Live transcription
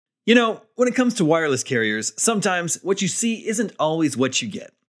You know, when it comes to wireless carriers, sometimes what you see isn't always what you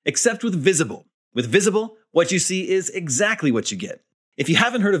get. Except with Visible. With Visible, what you see is exactly what you get. If you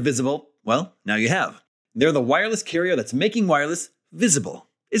haven't heard of Visible, well, now you have. They're the wireless carrier that's making wireless visible.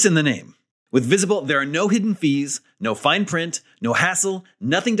 It's in the name. With Visible, there are no hidden fees, no fine print, no hassle,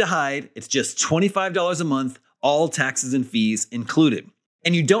 nothing to hide. It's just $25 a month, all taxes and fees included.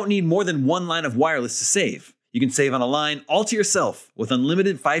 And you don't need more than one line of wireless to save. You can save on a line all to yourself with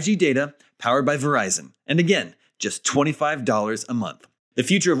unlimited 5G data powered by Verizon. And again, just $25 a month. The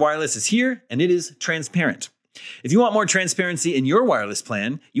future of wireless is here, and it is transparent. If you want more transparency in your wireless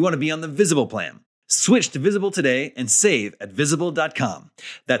plan, you want to be on the Visible plan. Switch to Visible today and save at Visible.com.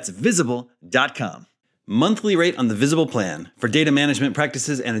 That's Visible.com. Monthly rate on the Visible plan. For data management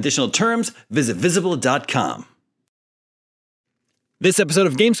practices and additional terms, visit Visible.com. This episode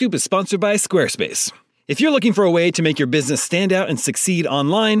of GameScoop is sponsored by Squarespace. If you're looking for a way to make your business stand out and succeed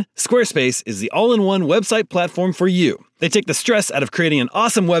online, Squarespace is the all-in-one website platform for you. They take the stress out of creating an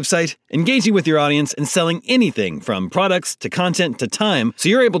awesome website, engaging with your audience, and selling anything from products to content to time, so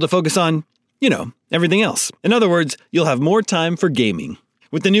you're able to focus on, everything else. In other words, you'll have more time for gaming.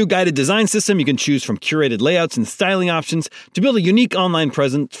 With the new guided design system, you can choose from curated layouts and styling options to build a unique online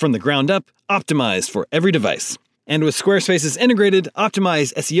presence from the ground up, optimized for every device. And with Squarespace's integrated,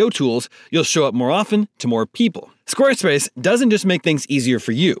 optimized SEO tools, you'll show up more often to more people. Squarespace doesn't just make things easier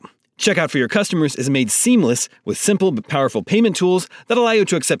for you. Checkout for your customers is made seamless with simple but powerful payment tools that allow you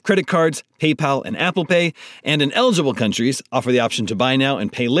to accept credit cards, PayPal, and Apple Pay, and in eligible countries, offer the option to buy now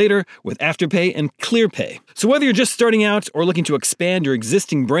and pay later with Afterpay and ClearPay. So whether you're just starting out or looking to expand your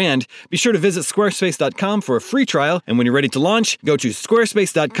existing brand, be sure to visit squarespace.com for a free trial, and when you're ready to launch, go to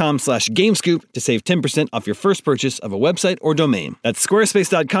squarespace.com/gamescoop to save 10% off your first purchase of a website or domain. That's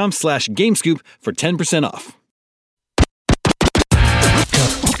squarespace.com/gamescoop for 10% off.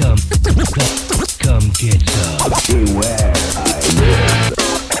 Come get some. Beware,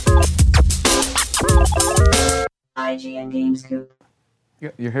 IGN GameScoop.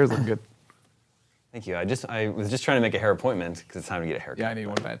 Your hair's looking good. Thank you. I was just trying to make a hair appointment because it's time to get a haircut. Yeah, I need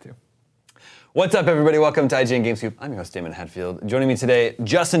one bad too. What's up, everybody? Welcome to IGN GameScoop. I'm your host, Damon Hatfield. Joining me today,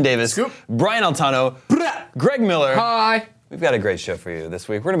 Justin Davis, Scoop. Brian Altano, Greg Miller. Hi. We've got a great show for you this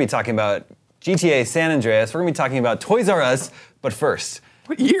week. We're going to be talking about GTA San Andreas. We're going to be talking about Toys R Us. But first,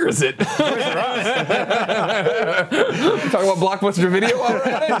 what year is it? Talking about Blockbuster Video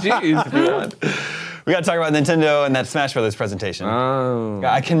already? Jeez, if you want. We got to talk about Nintendo and that Smash Brothers presentation. Oh.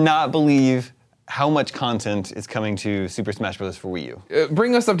 I cannot believe how much content is coming to Super Smash Brothers for Wii U.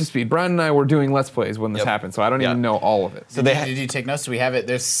 Bring us up to speed. Brian and I were doing Let's Plays when this happened, so I don't even know all of it. So did you take notes? Do we have it?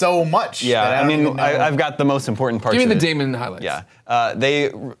 There's so much. Yeah, I've got the most important parts. Give me of the it. Damon highlights. Yeah,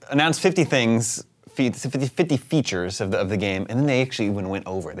 they announced 50 things. 50 features of the game, and then they actually even went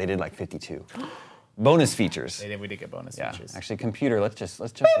over. They did like 52 bonus features. We did get bonus features. Actually, computer. Let's jump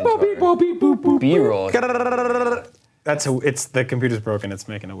into B-roll. It's the computer's broken. It's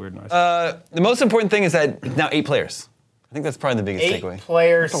making a weird noise. The most important thing is that it's now 8 players. I think that's probably the biggest takeaway.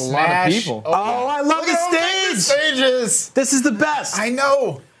 8-player That's a Smash. lot of people. Oh, I love the stages. This is the best. I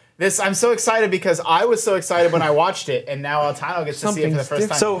know. I'm so excited because I was so excited when I watched it, and now Altano gets to see it for the first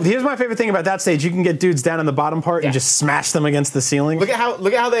time. So here's my favorite thing about that stage. You can get dudes down in the bottom part and just smash them against the ceiling. Look at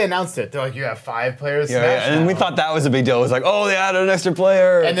how they announced it. They're like, you have 5 players Smash and we thought that was a big deal. It was like, oh, they added an extra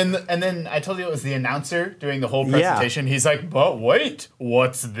player. And then I told you it was the announcer doing the whole presentation. He's like, but wait,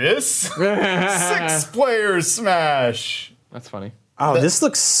 what's this? 6-player Smash. That's funny. Oh, this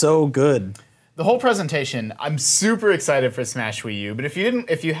looks so good. The whole presentation, I'm super excited for Smash Wii U. But if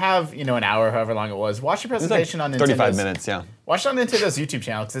you have an hour, however long it was, watch the presentation on Nintendo's. 35 minutes, yeah. Watch it on Nintendo's YouTube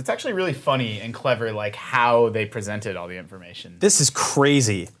channel because it's actually really funny and clever, like how they presented all the information. This is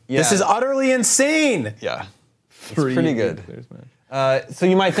crazy. Yeah. This is utterly insane. Yeah, it's pretty good. So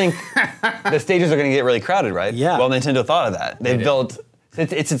you might think the stages are going to get really crowded, right? Yeah. Well, Nintendo thought of that. They've built.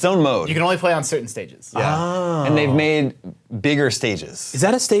 It's its own mode. You can only play on certain stages. Yeah. Oh. And they've made bigger stages. Is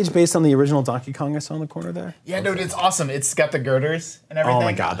that a stage based on the original Donkey Kong I saw in the corner there? Yeah, dude, it's awesome. It's got the girders and everything. Oh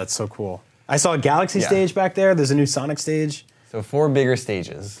my god, that's so cool. I saw a Galaxy stage back there. There's a new Sonic stage. So 4 bigger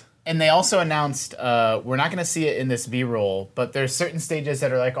stages. And they also announced, we're not going to see it in this B-roll, but there's certain stages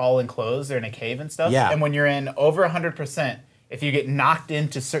that are like all enclosed. They're in a cave and stuff. Yeah. And when you're in over 100%, if you get knocked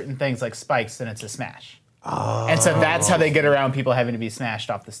into certain things like spikes, then it's a smash. Oh. And so that's how they get around people having to be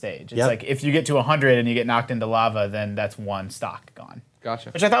smashed off the stage. It's like if you get to 100 and you get knocked into lava, then that's 1 stock gone. Gotcha.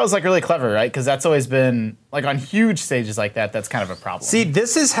 Which I thought was like really clever, right? Because that's always been like on huge stages like that. That's kind of a problem. See,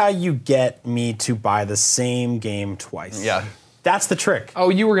 this is how you get me to buy the same game twice. Yeah. That's the trick. Oh,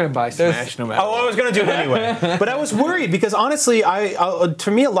 you were gonna buy Smash no matter. Oh, I was gonna do it anyway, but I was worried because honestly,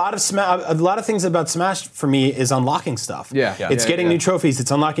 to me, a lot of things about Smash for me is unlocking stuff. Yeah. It's getting new trophies. It's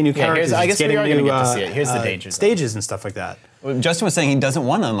unlocking new characters. I guess it's we getting are gonna new get to see it. Here's the dangers. stages and stuff like that. Justin was saying he doesn't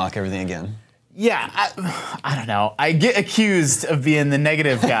want to unlock everything again. Yeah, I don't know. I get accused of being the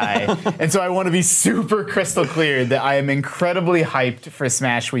negative guy, and so I want to be super crystal clear that I am incredibly hyped for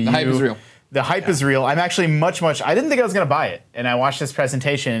Smash Wii U. The hype is real. The hype is real. I'm actually much. I didn't think I was going to buy it, and I watched this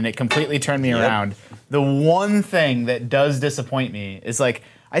presentation, and it completely turned me around. The one thing that does disappoint me is like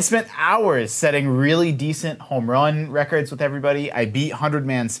I spent hours setting really decent home run records with everybody. I beat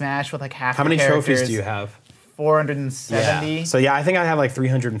 100-man Smash with like half. How the many characters. trophies do you have? 470. So I think I have like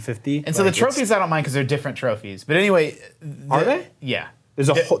 350. And so the trophies I don't mind because they're different trophies. But anyway, Are they? Yeah.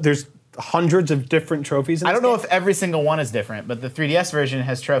 There's hundreds of different trophies. I don't know if every single one is different, but the 3DS version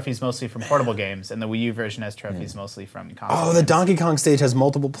has trophies mostly from portable games, and the Wii U version has trophies mostly from console. Oh, the Donkey Kong stage has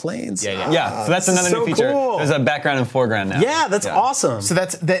multiple planes. Yeah, so that's another so new feature. cool. There's a background and foreground now. Yeah, that's awesome. So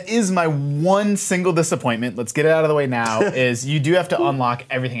that is my one single disappointment. Let's get it out of the way now. Is you do have to unlock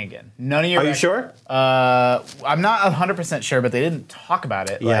everything again. None of your. Are you sure? I'm not 100% sure, but they didn't talk about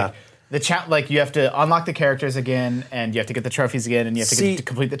it. Yeah. Like you have to unlock the characters again, and you have to get the trophies again, and you have to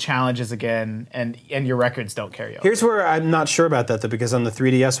complete the challenges again, and your records don't carry over. Here's where I'm not sure about that though, because on the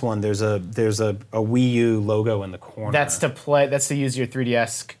 3DS one, there's a Wii U logo in the corner. That's to play. That's to use your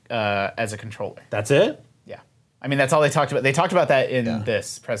 3DS as a controller. That's it? Yeah. I mean, that's all they talked about. They talked about that in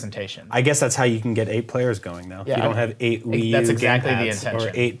this presentation. I guess that's how you can get 8 players going now. Yeah, You don't have 8 Wii U that's exactly the gamepads intention.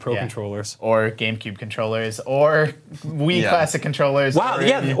 or 8 Pro Yeah. controllers. Or GameCube controllers, or Wii Classic controllers. Wow,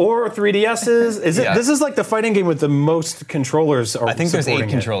 or 3DSs. This is like the fighting game with the most controllers. I think there's 8 supporting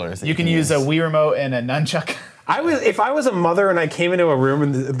it. controllers. that You can use a Wii remote and a nunchuck. If I was a mother and I came into a room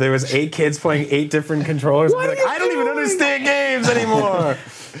and there was 8 kids playing 8 different controllers, I'd be like, I don't even understand games anymore.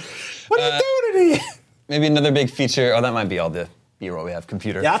 What are you doing to me? Maybe another big feature. Oh, that might be all the B-roll we have.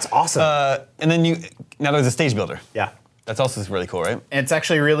 Computer. Yeah, that's awesome. And then now there's a stage builder. Yeah. That's also really cool, right? And it's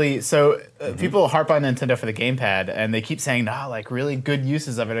actually really people harp on Nintendo for the gamepad, and they keep saying, like really good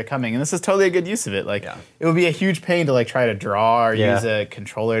uses of it are coming, and this is totally a good use of it. Like it would be a huge pain to like try to draw or use a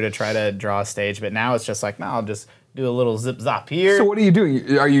controller to try to draw a stage, but now it's just like, no, I'll just do a little zip zop here. So what are you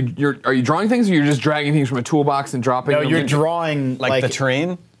doing? Are you drawing things, or you're just dragging things from a toolbox and dropping? No, them you're into- drawing Like the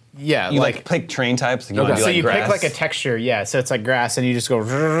terrain. Yeah, You like pick terrain types. Like you Okay. want to so do like you grass. pick like a texture, so it's like grass, and you just go,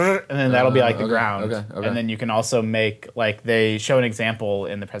 and then that'll be like the ground. okay. And then you can also make like they show an example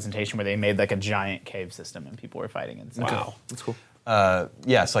in the presentation where they made like a giant cave system and people were fighting inside. Wow. That's cool.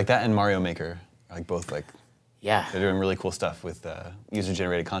 Yeah, so like that and Mario Maker are like both like Yeah. they're doing really cool stuff with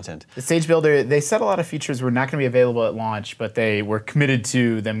user-generated content. The Stage Builder, they said a lot of features were not going to be available at launch, but they were committed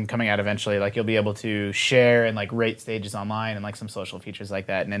to them coming out eventually. Like you'll be able to share and like rate stages online and like some social features like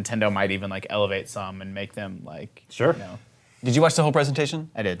that. Nintendo might even like elevate some and make them like Sure. Did you watch the whole presentation?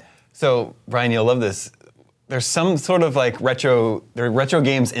 I did. So Brian, you'll love this. There's some sort of like retro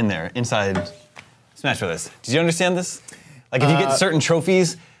games in there inside Smash Bros. Did you understand this? Like if you get certain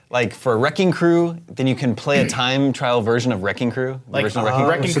trophies. Like for Wrecking Crew, then you can play a time trial version of Wrecking Crew. The Like, original Wrecking Crew.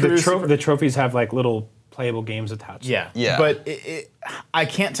 Wrecking So Crew the trophies have like little playable games attached. Yeah. Yeah. But I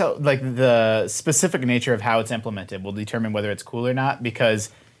can't tell, like, the specific nature of how it's implemented will determine whether it's cool or not, because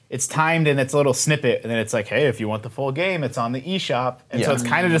it's timed and it's a little snippet, and then it's like, hey, if you want the full game, it's on the eShop. And so Yeah. it's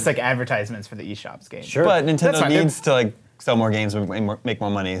kind of just like advertisements for the eShop's game. Sure. But That's Nintendo fine. needs to like sell more games and make more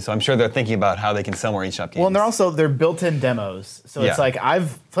money. So I'm sure they're thinking about how they can sell more eShop games. Well, and they're built-in demos. So it's Yeah. like,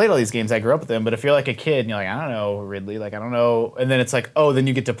 I've played all these games, I grew up with them, but if you're like a kid and you're like, I don't know, Ridley, like, I don't know. And then it's like, oh, then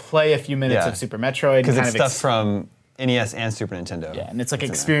you get to play a few minutes Yeah. of Super Metroid. because and it's kind of stuff from NES and Super Nintendo. Yeah, and it's like in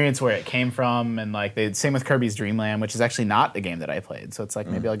there. experience where it came from, and like same with Kirby's Dream Land, which is actually not the game that I played. So it's like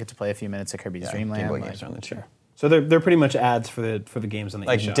maybe I'll get to play a few minutes of Kirby's Dream Game Boy Land. games are on the chair. So they're pretty much ads for the games on the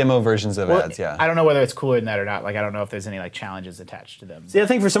Like eShop. demo versions of Well, ads, yeah. I don't know whether it's cooler than that or not. Like I don't know if there's any like challenges attached to them. See, I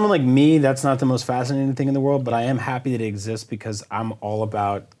think for someone like me, that's not the most fascinating thing in the world, but I am happy that it exists because I'm all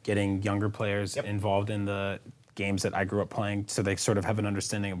about getting younger players involved in the games that I grew up playing, so they sort of have an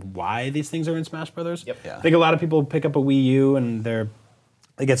understanding of why these things are in Smash Brothers. Yep. Yeah. I think a lot of people pick up a Wii U and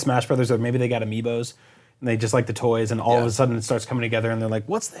they get Smash Brothers, or maybe they got Amiibos, and they just like the toys, and all of a sudden it starts coming together, and they're like,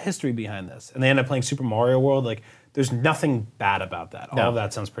 what's the history behind this? And they end up playing Super Mario World. Like, there's nothing bad about that. All of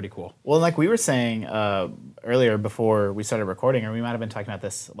that sounds pretty cool. Well, like we were saying earlier before we started recording, or we might have been talking about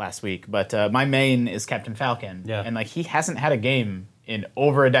this last week, but my main is Captain Falcon. Yeah. And like he hasn't had a game in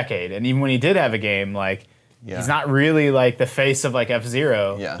over a decade. And even when he did have a game, like Yeah. He's not really like the face of like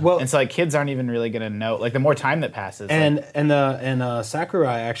F-Zero. Yeah. Well- and so like kids aren't even really gonna know. Like the more time that passes. And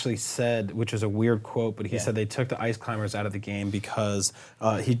Sakurai actually said, which was a weird quote, but he said they took the Ice Climbers out of the game because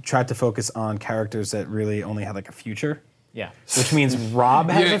he tried to focus on characters that really only had like a future. yeah. Which means Rob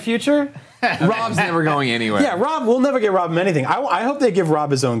has Yeah. a future. Rob's never going anywhere. Yeah, Rob. We'll never get Rob anything. I hope they give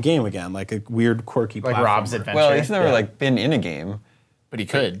Rob his own game again, like a weird, quirky. Like platformer. Rob's Adventure. Well, he's never Yeah. like been in a game. but he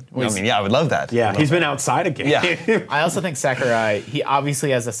could. I mean, yeah, I would love that. Yeah, he's been outside a game. Yeah. I also think Sakurai, he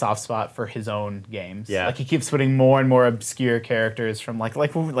obviously has a soft spot for his own games. Yeah. Like he keeps putting more and more obscure characters from like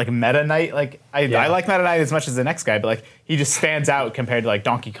Meta Knight. Like I like Meta Knight as much as the next guy, but like he just stands out compared to like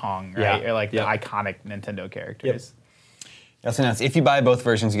Donkey Kong, right? Yeah. Or like Yep. the iconic Nintendo characters. They also announced if you buy both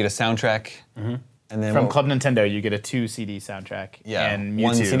versions, you get a soundtrack. And then From Club Nintendo, you get a 2 CD soundtrack. yeah, And Mewtwo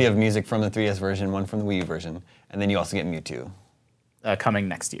one CD of music from the 3DS version, one from the Wii U version, and then you also get Mewtwo. coming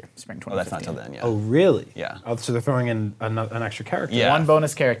next year, spring 2015. Oh, that's not till then. Yeah. Oh, really? Yeah. Oh, so they're throwing in an extra character. Yeah. One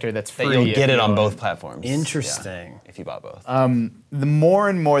bonus character that's free. That you'll if get it you on own both platforms. Interesting. Yeah, if you bought both. The more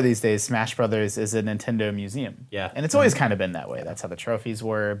and more these days, Smash Brothers is a Nintendo museum. Yeah. And it's always kind of been that way. That's how the trophies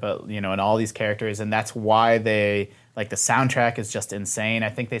were, but and all these characters, and that's why they like the soundtrack is just insane. I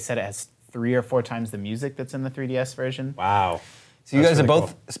think they said it has 3 or 4 times the music that's in the 3DS version. Wow. so you that's guys have really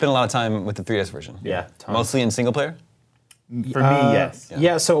both spent a lot of time with the 3DS version. Yeah, tons. Mostly in single player. For me, yes.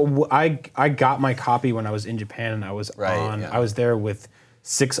 Yeah. So I got my copy when I was in Japan, and I was yeah. I was there with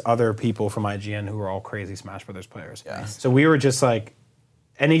 6 other people from IGN who were all crazy Smash Brothers players. Yeah. So we were just like,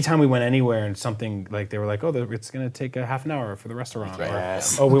 anytime we went anywhere and something like they were like, oh, it's gonna take a half an hour for the restaurant. Right. Or,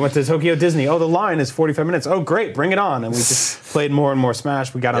 Yes. oh, we went to Tokyo Disney. Oh, the line is 45 minutes. Oh, great, bring it on. And we just played more and more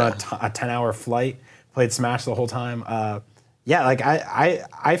Smash. We got on a 10-hour flight, played Smash the whole time. Like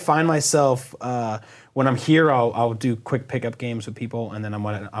I find myself when I'm here, I'll do quick pickup games with people, and then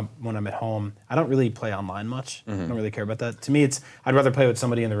when I'm at home, I don't really play online much. I don't really care about that. To me, I'd rather play with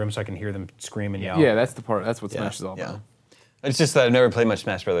somebody in the room so I can hear them scream and yell. Yeah, that's the part. That's what Smash is all Yeah. about. It's just that I've never played much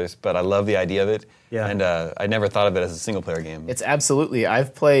Smash Brothers, but I love the idea of it. Yeah. And I never thought of it as a single player game. It's absolutely.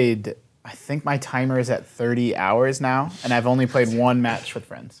 I've played. I think my timer is at 30 hours now, and I've only played 1 match with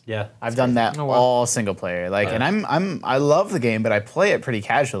friends. Yeah, I've done that Oh, wow. all single player. Like, and I love the game, but I play it pretty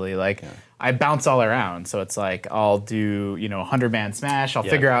casually. Like, I bounce all around, so it's like I'll do 100-man smash. I'll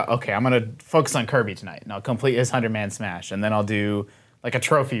figure out, okay, I'm gonna focus on Kirby tonight, and I'll complete his 100-man smash, and then I'll do like a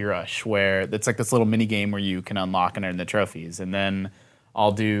trophy rush where it's like this little mini game where you can unlock and earn the trophies, and then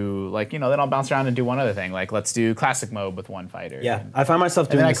I'll do then I'll bounce around and do one other thing. Like, let's do classic mode with one fighter. Yeah, and, I find myself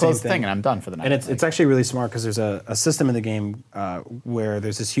and doing then I the same close the thing and I'm done for the night. And it's actually really smart because there's a system in the game where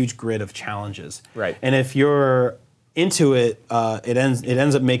there's this huge grid of challenges. Right. And if you're into it, it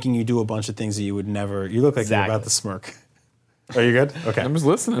ends up making you do a bunch of things that you would never. You look like you're Exactly. about to smirk. Are you good? Okay. I'm just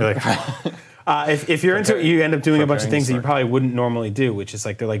listening. You're like, if you're into it, you end up doing a bunch of Preparing things that you smirk. probably wouldn't normally do, which is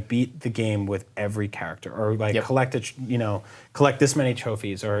like they're like beat the game with every character, or like Yep. collect this many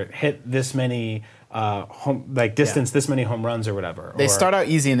trophies, or hit this many distance this many home runs or whatever. They or, start out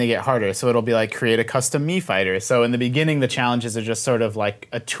easy and they get harder. So it'll be like create a custom Mii fighter. So in the beginning, the challenges are just sort of like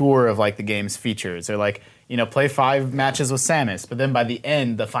a tour of like the game's features. Or like, play 5 matches with Samus. But then by the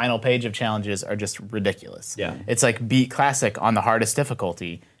end, the final page of challenges are just ridiculous. Yeah. It's like beat Classic on the hardest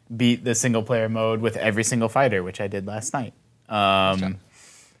difficulty. Beat the single player mode with every single fighter, which I did last night.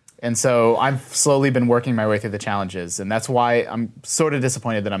 And so I've slowly been working my way through the challenges. And that's why I'm sort of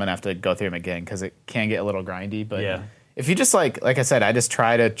disappointed that I'm going to have to go through them again, because it can get a little grindy. But Yeah. if you just like I said, I just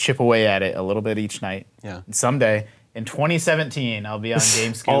try to chip away at it a little bit each night. Yeah. And someday, in 2017, I'll be on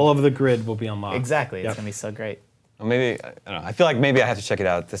GameScoop. all of the grid will be unlocked. Exactly. It's Yep. going to be so great. Well, maybe, I don't know. I feel like maybe I have to check it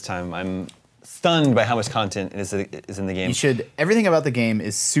out this time. I'm stunned by how much content is in the game. You should. Everything about the game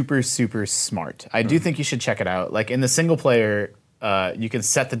is super, super smart. I do think you should check it out. Like in the single player, you can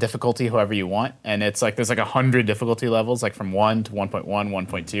set the difficulty however you want, and it's like there's like 100 difficulty levels, like from 1 to 1.1,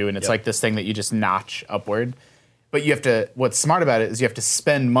 1.2, and it's like this thing that you just notch upward. But you have to. What's smart about it is you have to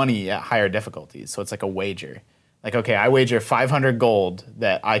spend money at higher difficulties. So it's like a wager. Like, okay, I wager 500 gold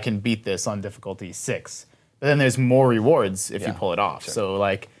that I can beat this on difficulty 6. But then there's more rewards if you pull it off. Sure. So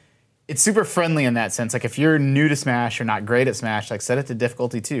like, it's super friendly in that sense. Like if you're new to Smash or not great at Smash, like set it to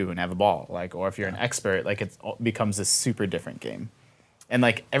difficulty 2 and have a ball. Like, or if you're an expert, like it becomes a super different game. And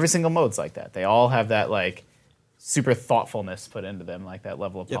like every single mode's like that. They all have that like super thoughtfulness put into them, like that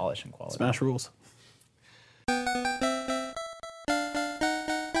level of polish and quality. Smash rules.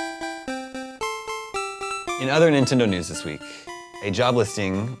 In other Nintendo news this week, a job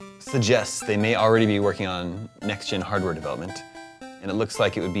listing suggests they may already be working on next-gen hardware development, and it looks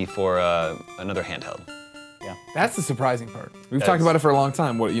like it would be for another handheld. Yeah. That's the surprising part. We've That talked is. about it for a long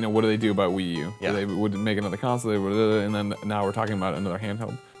time. What do they do about Wii U? Yeah. They would make another console, and then now we're talking about another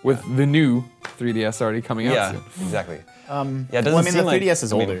handheld with the new 3DS already coming out Yeah, soon. exactly. Yeah, it doesn't Well, I mean, the seem like 3DS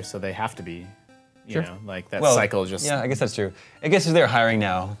is I mean, older, so they have to be. You Sure. know, like that well, cycle just. Yeah, I guess that's true. I guess if they're hiring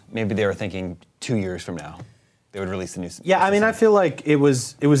now, maybe they were thinking 2 years from now they would release the new. Yeah, I mean, I system. feel like it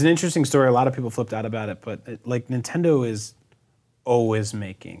was an interesting story. A lot of people flipped out about it, but like Nintendo is always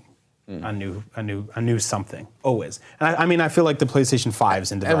making a new something, always. And I mean, I feel like the PlayStation 5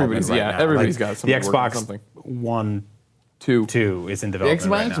 is in development right now. everybody's Like, got something the working on Xbox something. One, Two. 2 is in development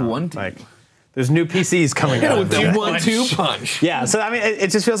right Xbox now. One, 2. Like, there's new PCs coming out. With the 1-2 punch. Yeah, so I mean,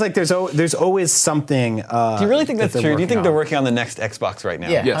 it just feels like there's always something. Do you really think that's true? Do you think they're working working on the next Xbox right now?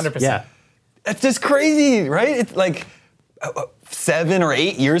 Yeah, Yes. 100%. Yeah. That's just crazy, right? It's like 7 or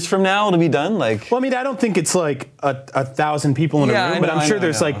 8 years from now it'll be done. Like, Well, I mean, I don't think it's like a 1,000 people in Yeah, a I room, but know, I'm I sure know,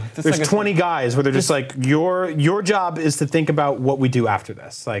 there's I know. like Just there's like a- 20 guys where they're just like your job is to think about what we do after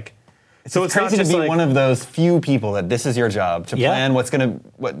this. Like, so it's not crazy to just be like one of those few people that this is your job to Yeah. plan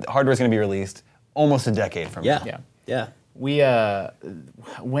what hardware is going to be released almost a decade from now. Yeah. We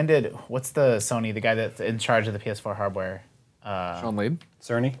what's the Sony, the guy that's in charge of the PS4 hardware? Sean Lade.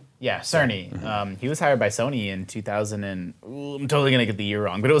 Cerny. Yeah, Cerny. He was hired by Sony in 2000 and I'm totally gonna get the year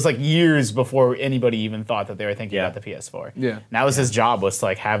wrong, but it was like years before anybody even thought that they were thinking Yeah. about the PS4. Yeah. And that was his job, was to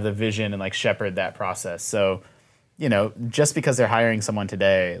like have the vision and like shepherd that process. So, you know, just because they're hiring someone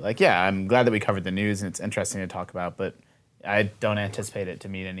today, like, yeah, I'm glad that we covered the news and it's interesting to talk about, but I don't anticipate it to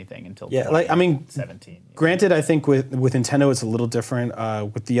mean anything until Yeah, like I mean, 2017. granted, I think with Nintendo it's a little different.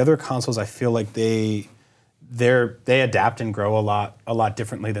 With the other consoles, I feel like they adapt and grow a lot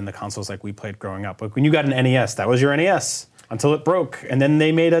differently than the consoles like we played growing up. Like when you got an NES, that was your NES until it broke, and then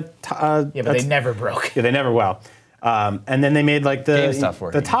they made Yeah, but they never broke. Yeah, they never will. And then they made like Game stopped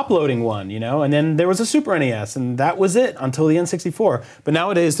working. the top loading one, you know, and then there was a Super NES, and that was it until the N64. But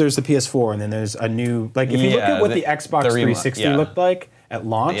nowadays there's the PS4, and then there's a new, like if you look Yeah, at what the the Xbox the 360 yeah. looked like at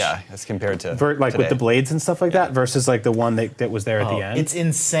launch, Yeah, as compared to like with today. the blades and stuff like that, versus like the one that was there at the end. It's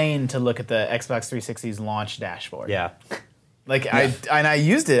insane to look at the Xbox 360's launch dashboard. yeah. Like I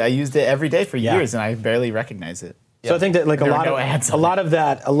used it. I used it every day for Yeah. years, and I barely recognize it. So I think that like There were no ads on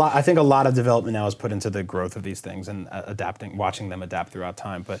I think a lot of development now is put into the growth of these things and watching them adapt throughout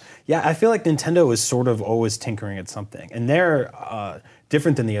time. But yeah, I feel like Nintendo is sort of always tinkering at something, and they're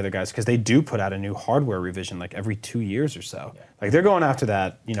different than the other guys because they do put out a new hardware revision like every 2 years or so. Like they're going after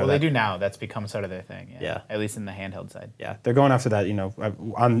that. You know, Well, they that- do now. That's become sort of their thing. Yeah. At least in the handheld side. Yeah, they're going after that. You know,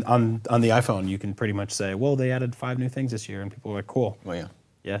 on the iPhone, you can pretty much say, well, they added 5 new things this year, and people are like, cool. Well, yeah.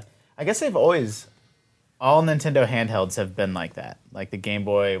 Yeah. I guess they've always, all Nintendo handhelds have been like that. Like the Game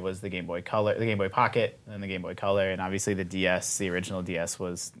Boy was the Game Boy Color, the Game Boy Pocket, and then the Game Boy Color, and obviously the DS, the original DS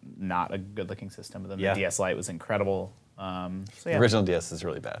was not a good-looking system, but then Yeah. the DS Lite was incredible. So The yeah. original DS is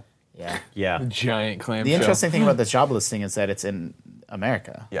really bad. Yeah. Yeah. Giant clam The interesting thing about this job listing is that it's in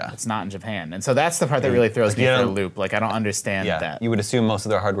America. Yeah. It's not in Japan. And so that's the part that really throws me Yeah. for a loop. Like I don't understand Yeah, that. you would assume most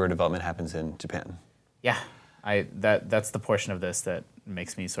of their hardware development happens in Japan. Yeah, that's the portion of this that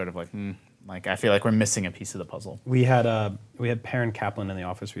makes me sort of like, like I feel like we're missing a piece of the puzzle. We had Perrin Kaplan in the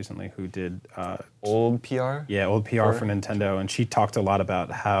office recently who did Old PR? Yeah, old PR for Nintendo, and she talked a lot about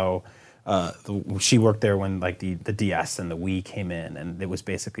how she worked there when like the DS and the Wii came in, and it was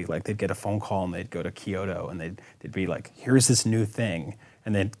basically like they'd get a phone call and they'd go to Kyoto and they'd be like, "Here's this new thing,"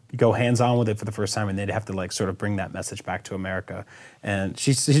 and they'd go hands on with it for the first time, and they'd have to like sort of bring that message back to America. And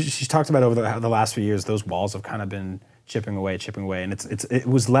she talked about over the last few years, those walls have kind of been chipping away, and it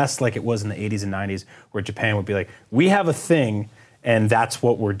was less like it was in the 80s and 90s where Japan would be like, "We have a thing." And that's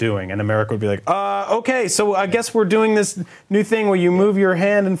what we're doing. And America would be like, okay, so I guess we're doing this new thing where you move your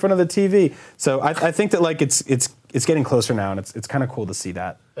hand in front of the TV. So I think that like it's getting closer now, and it's kind of cool to see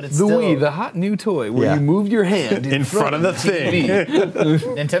that. But it's The still, Wii, the hot new toy where Yeah. you move your hand In front of the thing.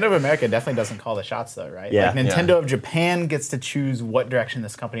 Nintendo of America definitely doesn't call the shots though, right? Yeah. Like Nintendo of Japan gets to choose what direction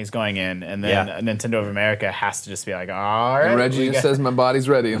this company is going in, and then Yeah. Nintendo of America has to just be like, all right. And Reggie we just got-" says, "My body's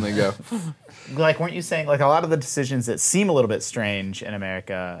ready," and they go. like, weren't you saying like a lot of the decisions that seem a little bit strange in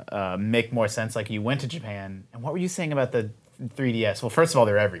America make more sense? Like you went to Japan, and what were you saying about the 3DS? Well, first of all,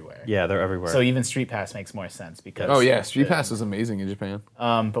 they're everywhere. Yeah, they're everywhere. So even Street Pass makes more sense because. Oh yeah, Street Pass was amazing in Japan.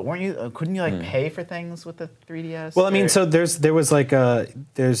 But weren't you? Couldn't you like pay for things with the 3DS? well, I mean, Or- so there was like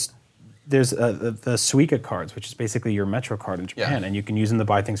there's the Suica cards, which is basically your Metro card in Japan, Yeah. and you can use them to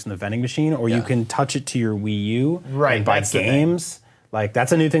buy things from the vending machine, or you Yeah. can touch it to your Wii U Right, and buy that's the thing. games. Like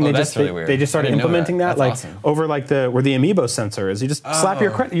that's a new thing. that's really weird. They just started I didn't know implementing that. that. Like That's awesome. over like where the Amiibo sensor is. You just slap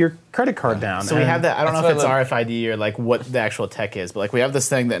your credit card down. So we have that. I don't know if That's it's what I RFID or like what the actual tech is, but like we have this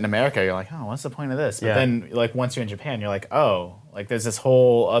thing that in America you're like, oh, what's the point of this? But Yeah. then like once you're in Japan, you're like, oh, like there's this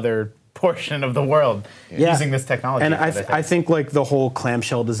whole other portion of the world using this technology. And that I think like the whole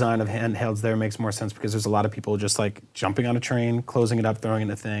clamshell design of handhelds there makes more sense because there's a lot of people just like jumping on a train, closing it up, throwing it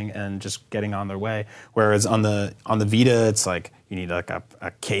in a thing, and just getting on their way. Whereas on the Vita, it's like you need like a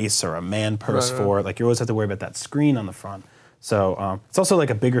case or a man purse for it. Like you always have to worry about that screen on the front. So it's also like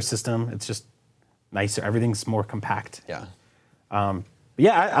a bigger system. It's just nicer. Everything's more compact. Yeah. But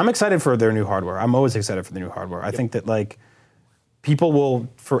yeah, I'm excited for their new hardware. I'm always excited for the new hardware. I think that like people will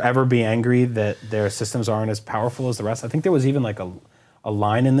forever be angry that their systems aren't as powerful as the rest. I think there was even like a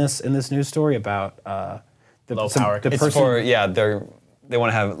line in this news story about the Low power. The It's person, for they want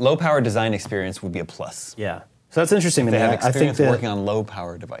to have low power design experience would be a plus. yeah. So that's interesting to They me. have I think experience that working on low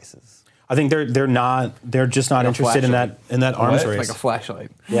power devices. I think they're just not Like a interested in that arms What? race. Like a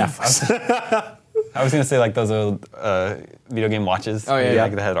flashlight. Yeah. I was gonna say like those old video game watches. Oh, yeah, maybe, yeah.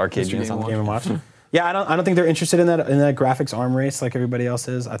 like that had arcade Mr. units Game on Game them. and Watch. Yeah, I don't think they're interested in that graphics arm race like everybody else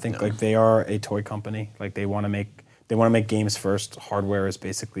is. I think like they are a toy company. Like they want to make games first. Hardware is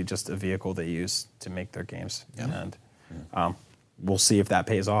basically just a vehicle they use to make their games, and we'll see if that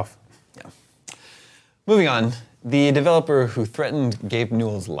pays off. Yeah. Moving on, the developer who threatened Gabe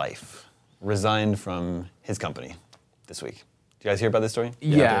Newell's life resigned from his company this week. Did you guys hear about this story?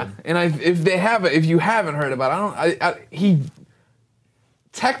 Yeah, and if you haven't heard about it, he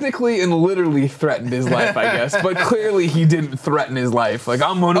technically and literally threatened his life, I guess, but clearly he didn't threaten his life. Like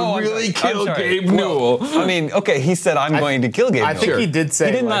I'm gonna I'm really sorry. kill I'm sorry. Gabe Newell. I mean, okay, he said I'm going to kill Gabe I Newell. think he did say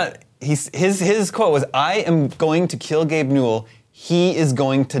He did like, not. His quote was, "I am going to kill Gabe Newell. He is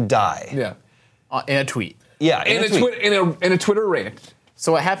going to die." Yeah, in a tweet. Yeah. in a tweet. in a Twitter rant.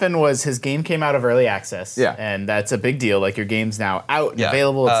 So what happened was his game came out of early access. Yeah. And that's a big deal. Like your game's now out and Yeah.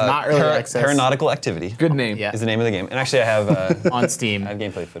 available. It's not early access. Paranautical Activity. Good name. Yeah. Is the name of the game. And actually, I have on Steam. I have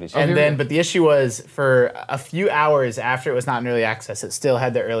gameplay footage. And here then, we go. but the issue was for a few hours after it was not in early access, it still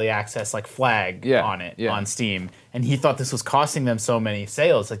had the early access like flag Yeah, on it yeah. on Steam, and he thought this was costing them so many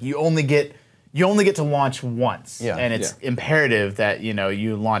sales. Like you only get to launch once, Yeah. and it's imperative that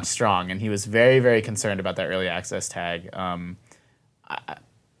you launch strong. And he was very, very concerned about that early access tag.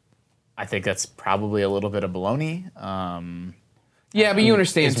 I think that's probably a little bit of baloney. Yeah, but you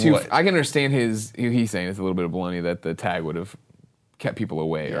understand It's too. what? I can understand he's saying it's a little bit of baloney that the tag would have kept people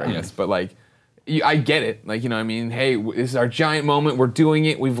away, or I guess. But like, I get it. Like, you know what I mean? Hey, this is our giant moment. We're doing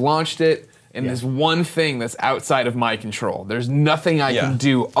it. We've launched it. And there's one thing that's outside of my control. There's nothing I can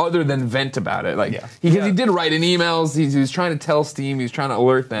do other than vent about it. Like because he did write in emails. He was trying to tell Steam. He was trying to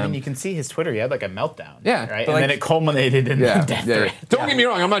alert them. And you can see his Twitter. He had like a meltdown. Yeah, Right. but And then it culminated in the death threat. Don't get me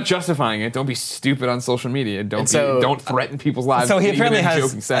wrong. I'm not justifying it. Don't be stupid on social media. Don't so- don't threaten people's lives. so he even apparently in a has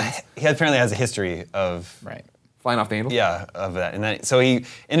joking sense. he apparently has a history of Right. Flying off the handle. of that. And that, so he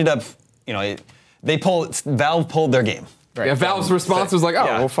ended up, Valve pulled their game. Right. Yeah, Valve's response was like, "Oh,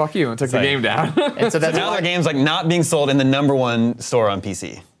 Yeah. well, fuck you," and took the like- game down. And so that's Now why, their game's like not being sold in the #1 store on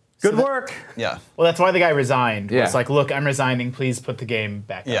PC. Good work. Yeah. well, that's why the guy resigned. Yeah. It's like, look, I'm resigning. Please put the game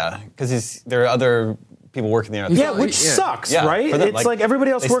back up. Yeah, because there are other people working there. Yeah, which sucks, Yeah, right? for them, It's like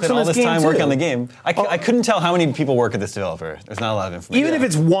everybody else they works spend on all this this game time too. working on the game. I couldn't tell how many people work at this developer. There's not a lot of information. Even if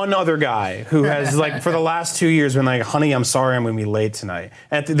it's one other guy who has like for the last 2 years been like, "Honey, I'm sorry, I'm gonna be late tonight."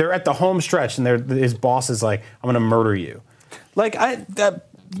 And they're at the home stretch, and his boss is like, "I'm gonna murder you." Like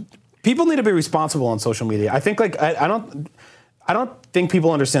people need to be responsible on social media. I think like I don't think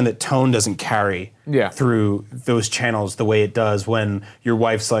people understand that tone doesn't carry through those channels the way it does when your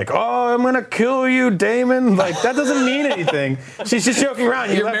wife's like, "Oh, I'm gonna kill you, Damon." Like that doesn't mean anything. She's just joking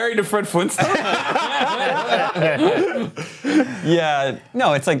around. You're married to Fred Flintstone. Yeah,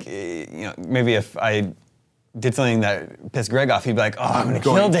 no, it's like maybe if I did something that pissed Greg off, he'd be like, "Oh, I'm gonna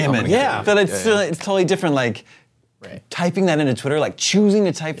kill Damon." Yeah. but it's totally different. Like typing that into Twitter, like choosing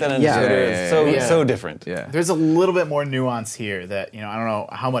to type that into Twitter is so different. Yeah. There's a little bit more nuance here that, I don't know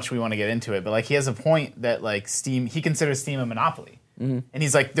how much we want to get into it, but like he has a point that like Steam, he considers Steam a monopoly. And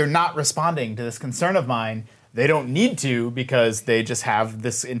he's like, they're not responding to this concern of mine. They don't need to because they just have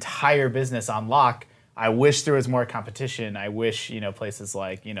this entire business on lock. I wish there was more competition. I wish, places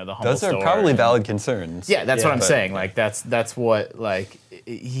like, the Humble Those are Store probably and- valid concerns. Yeah, that's what I'm but- saying. Like that's what like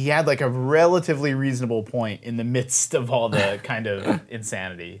he had like a relatively reasonable point in the midst of all the kind of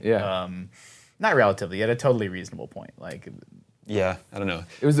insanity. Yeah. Not relatively, he had a totally reasonable point. Like Yeah, I don't know.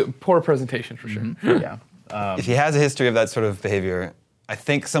 It was a poor presentation for sure. yeah. If he has a history of that sort of behavior, I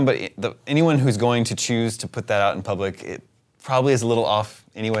think anyone who's going to choose to put that out in public, probably is a little off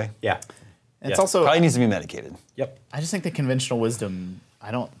anyway. Yeah. It's Yeah. also, Probably needs to be medicated. Yep. I just think the conventional wisdom, I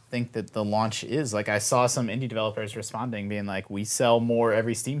don't think that the launch is. Like, I saw some indie developers responding, being like, we sell more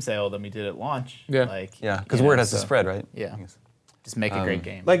every Steam sale than we did at launch. Yeah. Like, Yeah, because you know, word has to so- spread, right? Yeah. Just make a great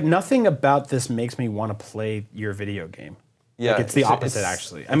game. Like nothing about this makes me want to play your video game. Yeah, Like, it's the opposite,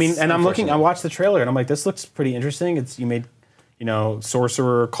 actually. I mean, and I'm looking. I watched the trailer, and I'm like, this looks pretty interesting. You made,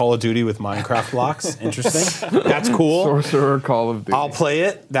 Sorcerer Call of Duty with Minecraft blocks. Interesting. That's cool. Sorcerer Call of Duty. I'll play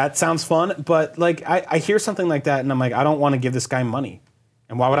it. That sounds fun. But like, I hear something like that, and I'm like, I don't want to give this guy money.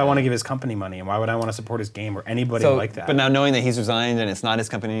 And why would I want to give his company money? And why would I want to support his game or anybody like that? But now knowing that he's resigned and it's not his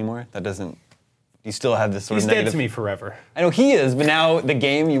company anymore, that doesn't. You still have this sort he's of dead negative. to me forever. I know he is, but now the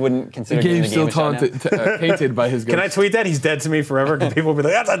game you wouldn't consider The giving game's the game still a shot now. hated by his ghost. Can I tweet that? He's dead to me forever. Because people will be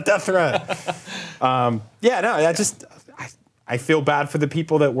like, that's a death threat. I feel bad for the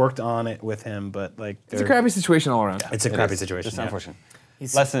people that worked on it with him, but like, It's a crappy situation all around. It's a It crappy is. situation. It's yeah. unfortunate.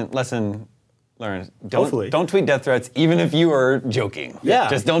 He's- Lesson learned. Don't, Hopefully. don't tweet death threats, even if you are joking. Yeah.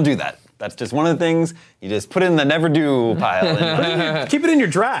 Just don't do that. That's just one of the things you just put in the never do pile. And Keep it in your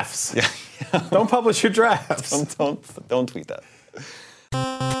drafts. Don't publish your drafts. don't tweet that.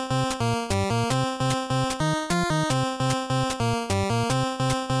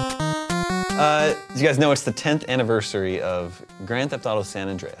 Do you guys know it's the 10th anniversary of Grand Theft Auto San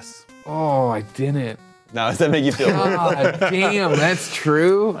Andreas? Oh, I didn't. Now, does that make you feel weird? God damn, that's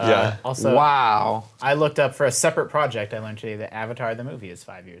true. Yeah. Also, Wow. I looked up for a separate project. I learned today that Avatar the movie is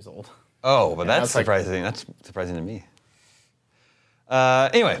 5 years old. Oh, but that's was like- surprising. That's surprising to me.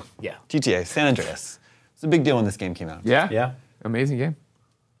 Anyway, Yeah. GTA San Andreas. It's a big deal when this game came out. Yeah? Yeah. Amazing game.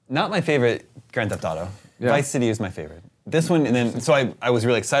 Not my favorite Grand Theft Auto. Yeah. Vice City is my favorite. This one, and then, so I was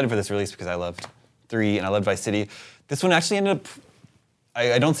really excited for this release because I loved 3 and I loved Vice City. This one actually ended up,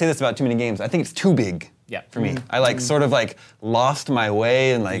 I don't say this about too many games, I think it's too big Yeah. for me. I sort of lost my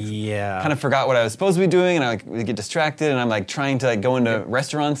way and kind of forgot what I was supposed to be doing, and I would get distracted, and I'm trying to go into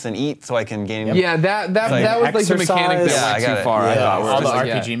restaurants and eat so I can gain. Yeah, that was the mechanic exercise. that Yeah, I went got too it. far. I Yeah. thought. where All it the was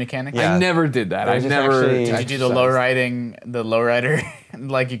like, RPG mechanics. Yeah. I never did that. I There's never. actually- Did you do the low riding, the lowrider?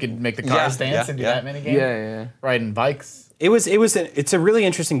 Like you could make the cars Yeah, dance yeah, and do yeah. that mini game? Yeah. Riding bikes. It's a really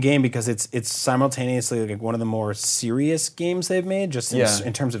interesting game because it's simultaneously like one of the more serious games they've made, just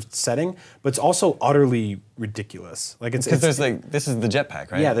in terms of setting, but it's also utterly ridiculous. Like it's Because this is the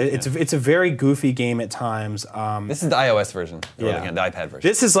jetpack, right? yeah, it's a very goofy game at times. This is the iOS version. You're Yeah. looking at the iPad version.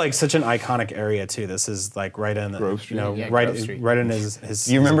 This is like such an iconic area too. This is like right in the Grove Street. Yeah, right Grove Street. right in his.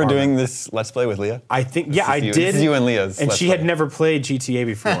 you remember apartment. doing this Let's Play with Leah? I think This I is you- did. this is you and Leah's and Let's she had Play. never played GTA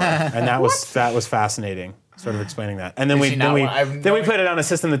before, and that was fascinating. Sort of explaining that, and then Did we she then not we want- I'm then we knowing- played it on a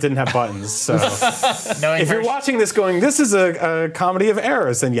system that didn't have buttons. So Knowing if her, you're watching this, going, this is a comedy of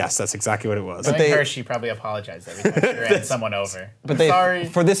errors, then yes, that's exactly what it was. knowing her, she probably apologized every time she ran someone over. But they, Sorry.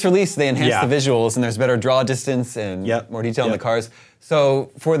 for this release, they enhanced Yeah. the visuals, and there's better draw distance and Yep. more detail in Yep. the cars.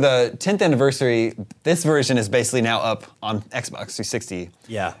 So for the 10th anniversary, this version is basically now up on Xbox 360.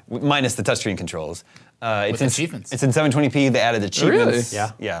 Yeah. Minus the touchscreen controls. It's With in, achievements. It's in 720p. They added achievements.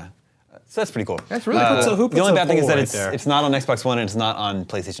 Really? Yeah. So that's pretty cool. That's really cool. So who the puts only a bad thing is poll that right it's there? it's not on Xbox One and it's not on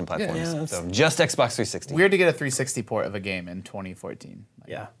PlayStation platforms. Yeah, that's- so just Xbox 360. Weird to get a 360 port of a game in 2014.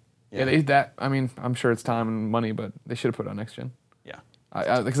 Yeah. Yeah. I mean, I'm sure it's time and money, but they should have put it on next gen. Yeah.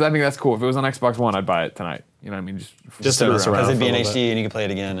 Because I think that's cool. If it was on Xbox One, I'd buy it tonight. You know what I mean? Just to mess around. Because it'd be for in a little HD and you can play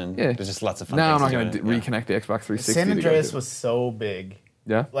it again, and Yeah. there's just lots of fun. Now I'm things not to going do to in it. reconnect the Xbox 360. San to go Andreas do it. was so big.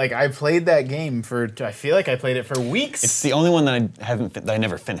 Yeah. Like I played that game I feel like I played it for weeks. It's the only one that I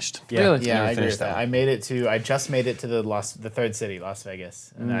never finished. Yeah. Really? yeah, never I agree finished with that that. one. I just made it to the third city, Las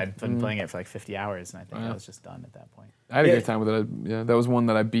Vegas, and I'd been playing it for like 50 hours, and I think I was just done at that point. I had a Yeah. great time with it. Yeah, that was one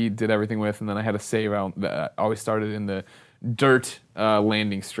that I did everything with, and then I had a save out that I always started in the dirt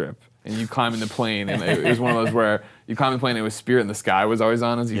landing strip. And you climb in the plane, and it was one of those where you climb in the plane, and it was Spirit in the Sky was always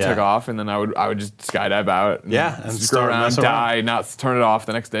on as you Yeah. took off, and then I would just skydive out, and Yeah, and just start go around, messing around. die, not turn it off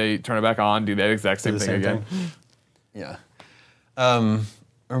the next day, turn it back on, do that exact same the thing same again. thing. Yeah.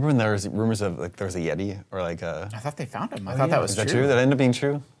 Remember when there was rumors of there was a Yeti or like a? I thought they found him. I thought that was Is that true. true? That ended up being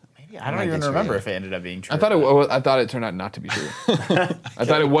true? Maybe. I don't might even be true, remember yeah. if it ended up being true. I thought it turned out not to be true. I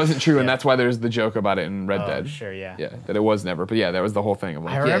thought it wasn't true, and that's why there's the joke about it in Red Oh, Dead. sure, yeah. Yeah, that it was never. But yeah, that was the whole thing. Of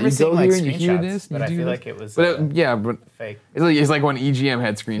like, I yeah, remember you seeing go like here and you hear screenshots, this, but you I do feel this. like it was But yeah, but fake. it's like when EGM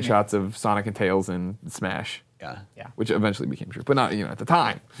had screenshots of Sonic and Tails and Smash, Yeah. Yeah. which eventually became true, but not at the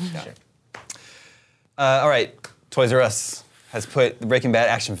time. Sure. All right. Toys R Us has put the Breaking Bad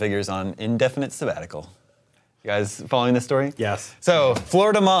action figures on indefinite sabbatical. You guys following this story? Yes. So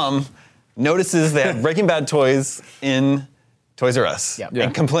Florida mom notices they have Breaking Bad toys in Toys R Us Yep. Yeah.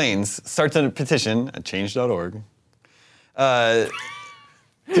 and complains, starts a petition at change.org. to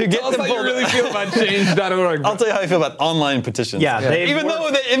get Tell us them how you pulled. really feel about change.org. I'll tell you how I feel about online petitions. Yeah, they've even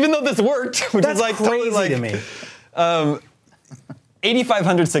though this worked, which That's is like crazy totally like to me.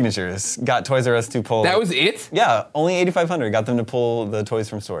 8,500 signatures got Toys R Us to pull. That was it? Yeah, only 8,500 got them to pull the toys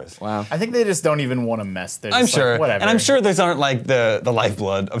from stores. Wow. I think they just don't even want to mess. They're I'm just like, sure, whatever. and I'm sure those aren't like the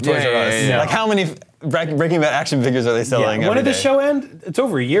lifeblood of Toys R Us. yeah. Like how many Breaking Bad action figures are they selling? When every did the day? show end? It's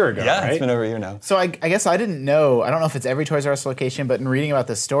over a year ago, Yeah, right? it's been over a year now. So I guess I didn't know. I don't know if it's every Toys R Us location, but in reading about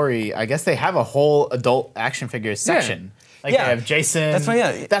this story, I guess they have a whole adult action figures section. Like Yeah. they have Jason. That's why,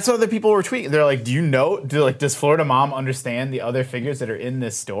 yeah. That's what other people were tweeting. They're like, "Do you know? Does Florida Mom understand the other figures that are in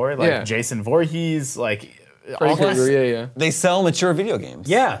this store? Like Yeah. Jason Voorhees, like Freddy all this." Krueger, yeah. They sell mature video games.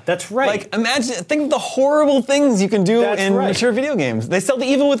 Yeah, that's right. Like think of the horrible things you can do That's in right. mature video games. They sell The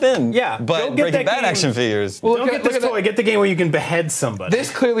Evil Within. Yeah, but go get Breaking that Bad game. action figures. Well, don't look get at- look this at toy. that. Get the game where you can behead somebody. This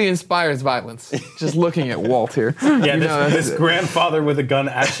clearly inspires violence. Just looking at Walt here. yeah, You know, this grandfather with a gun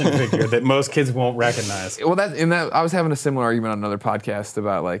action figure that most kids won't recognize. Well, I was having a similar argument on another podcast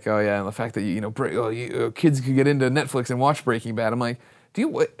about like, oh yeah, and the fact that kids could get into Netflix and watch Breaking Bad. I'm like,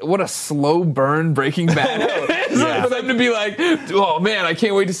 what a slow burn Breaking Bad is for them to be like, oh man, I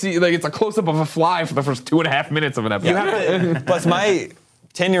can't wait to see. Like, it's a close up of a fly for the first 2.5 minutes of an episode. Plus, my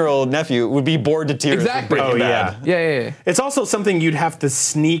 10-year-old nephew would be bored to tears. with Exactly. Breaking Oh, Bad. Yeah. It's also something you'd have to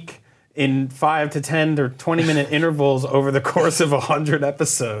sneak in 5 to 10 or 20-minute intervals over the course of 100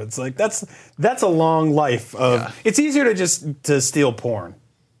 episodes. Like that's a long life of. It's easier to steal porn,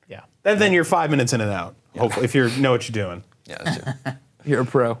 Yeah. and then you're 5 minutes in and out. Hopefully, if you know what you're doing. Yeah, that's true. You're a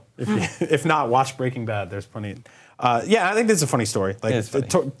pro. If not, watch Breaking Bad. There's plenty. I think this is a funny story. Like It is funny.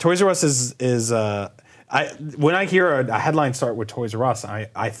 Toys R Us is. When I hear a headline start with Toys R Us,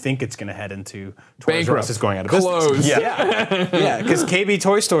 I think it's going to head into Toys R Bankrupt. Us is going out of Closed. business. Yeah. Yeah, because KB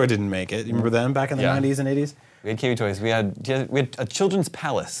Toy Store didn't make it. You remember them back in the Yeah. 90s and 80s? We had KB Toys. We had a Children's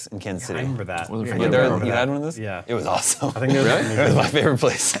Palace in Kansas City. I remember that. Wasn't Yeah, familiar I with remember You that. had one of those? Yeah. It was awesome. I think it was it was my favorite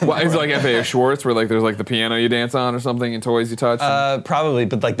place. Well, it's like FAO Schwartz, where like there's like the piano you dance on or something, and toys you touch. Probably,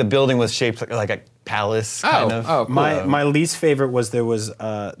 but like the building was shaped like a palace, kind of. oh, cool. My least favorite was there was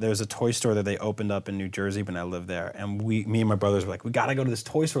a toy store that they opened up in New Jersey when I lived there, and me and my brothers were like, we gotta go to this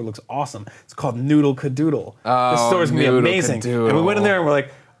toy store. It looks awesome. It's called Noodle Cadoodle. This store's gonna be Noodle amazing. Cadoodle. And we went in there and we're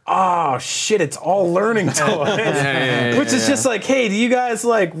like, oh shit, it's all learning toys. Which is just like, hey, do you guys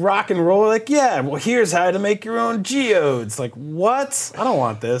like rock and roll? We're like, yeah. Well, here's how to make your own geodes. Like, what? I don't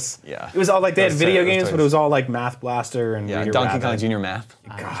want this. Yeah. It was all like they had Those video toys. games, but it was all like Math Blaster and Yeah, Reader Donkey Rabbit. Kong Junior Math.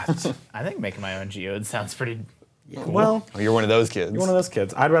 God. I think making my own geode sounds pretty. Well, Oh, you're one of those kids. you're one of those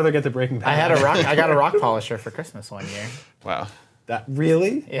kids. I'd rather get the Breaking Bad. I got a rock polisher for Christmas one year. Wow. That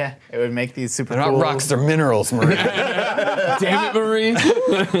really? Yeah, it would make these super They're cool. not rocks, they're minerals, Marie. Damn it, Marie.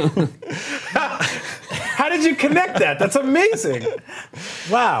 How did you connect that? That's amazing.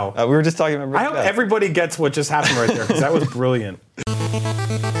 Wow. We were just talking about I Breaking hope Bad. everybody gets what just happened right there because that was brilliant.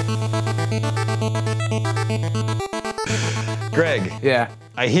 Greg, Yeah,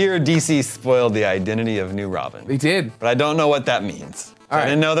 I hear DC spoiled the identity of New Robin, they did. but I don't know what that means. I right.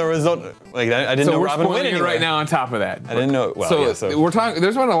 didn't know there was I didn't So know we're Robin went spoiling it anywhere. right now on top of that. I didn't know. Well, So, yeah, so we're talking.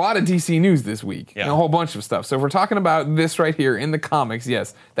 There's been a lot of DC news this week, Yeah. and a whole bunch of stuff. So if we're talking about this right here in the comics,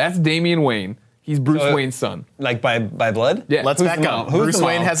 yes, that's Damian Wayne. He's Bruce So, Wayne's son. like by blood. Yeah. Let's Who's back the up. mom? Who's Bruce the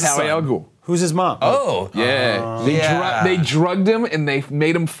Wayne mom? has a Talia al son. Ghul. Who's his mom? Oh. Yeah. yeah. They drugged him and they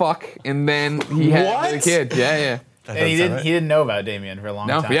made him fuck, and then he had What? a kid. Yeah. And he didn't know about Damien for a long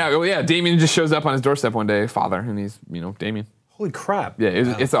No, time. yeah, well, yeah. Damien just shows up on his doorstep one day, father, and he's Damien. Holy crap. Yeah,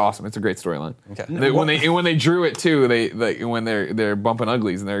 it's awesome. It's a great storyline. Okay. When they drew it too, when they're bumping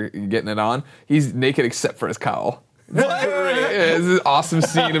uglies and they're getting it on, he's naked except for his cowl. It's great. Yeah, it's an awesome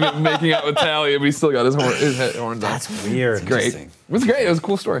scene of him making out with Talia, but he's still got his horns on. That's weird. Great. interesting. It was great. It was a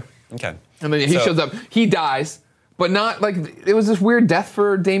cool story. Okay. And then he So- shows up. He dies, but not like it was this weird death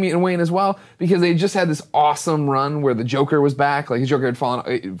for Damian Wayne as well because they just had this awesome run where the Joker was back. Like the Joker had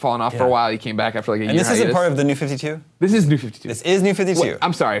fallen off for a while. He came back after like a year. And this isn't hiatus. part of the New 52? This is New 52. This is New 52. Wait,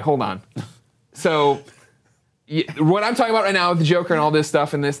 I'm sorry. Hold on. So. What I'm talking about right now with the Joker and all this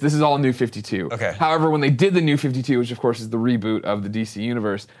stuff and this is all New 52. Okay. However, when they did the New 52, which of course is the reboot of the DC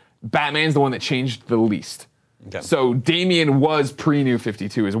universe, Batman's the one that changed the least. Okay. So Damian was pre-New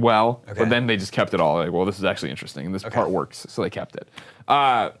 52 as well, Okay. but then they just kept it all. Like, well, this is actually interesting, and this part works, so they kept it.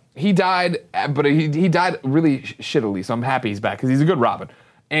 He died, but he died really shittily, so I'm happy he's back because he's a good Robin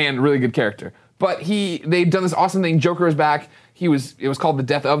and really good character. But they've done this awesome thing. Joker is back. It was called The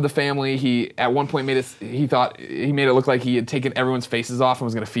Death of the Family. He at one point made it look like he had taken everyone's faces off and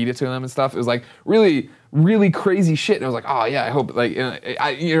was going to feed it to them and stuff. It was like really, really crazy shit. And I was like, oh yeah, I hope like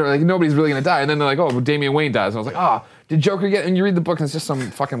nobody's really going to die. And then they're like, oh, well, Damian Wayne dies. And I was like, oh, Did Joker get? And you read the book, and it's just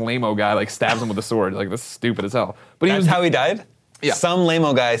some fucking lame-o guy like stabs him with a sword. Like that's stupid as hell. But That's how he died? Yeah. Some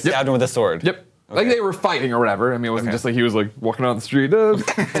lame-o guy stabbed him with a sword. Yep. Like they were fighting or whatever. I mean, it wasn't just like he was like walking out the street. No,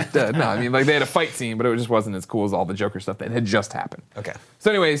 I mean like they had a fight scene, but it just wasn't as cool as all the Joker stuff that had just happened. Okay. So,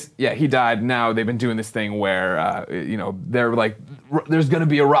 anyways, yeah, he died. Now they've been doing this thing where they're like, there's gonna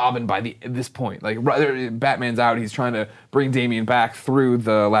be a Robin by this point. Like Batman's out. He's trying to bring Damian back through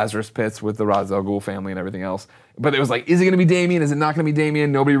the Lazarus Pits with the Ra's al Ghul family and everything else. But it was like, is it gonna be Damian? Is it not gonna be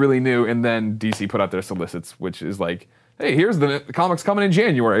Damian? Nobody really knew. And then DC put out their solicits, which is like, hey, here's the comics coming in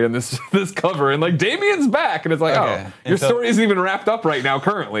January and this cover, and like Damian's back, and it's like, Okay. oh, your story isn't even wrapped up right now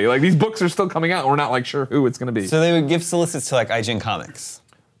currently. Like these books are still coming out, and we're not like sure who it's gonna be. So they would give solicits to like IGN Comics.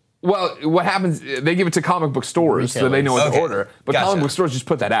 Well, what happens? They give it to comic book stores so they know what Okay. to order. But Gotcha. comic book stores just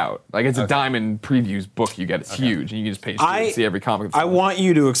put that out. Like it's a Diamond Previews book you get. It's huge, and you can just page through it and see every comic. I want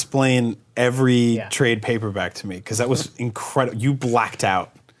you to explain every Yeah. trade paperback to me because that was incredible. You blacked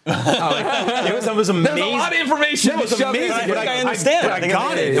out. It was amazing. There's a lot of information. It was to shove in. amazing. think I understand. But I I think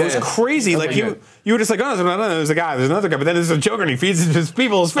got I it. It was yeah. crazy. Like good. you were just like, oh, there's a guy, there's another guy, but then there's a Joker and he feeds his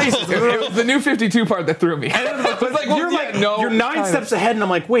people's faces. It was the new 52 part that threw me. It's like, well, You're yeah, like, no, you're 9 steps ahead, and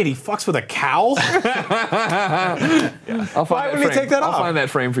I'm like, wait, he fucks with a cow? I'll find Why that would he frame. take that I'll off? find that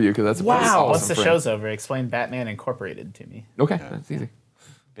frame for you because that's a Wow. pretty awesome Once the frame. show's over, explain Batman Incorporated to me. Okay, that's easy.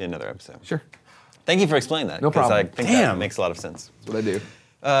 Be another episode. Sure, Thank you for explaining that. No 'cause problem. I think that Damn. makes a lot of sense. that's what I do.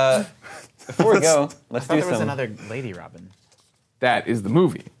 Before we go, let's I thought do there was some. another Lady Robin. That is the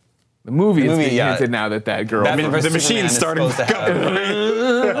movie. The movie is movie, being yeah. hinted now that girl, Batman from- versus the machine's Superman is starting supposed to have a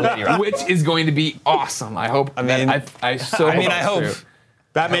Lady Robin. which is going to be awesome. I hope. I mean- I so. I mean, hope I it's hope. true.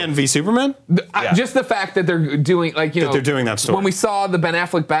 Batman v Superman? Yeah. Just the fact that they're doing like you know they're doing that story. When we saw the Ben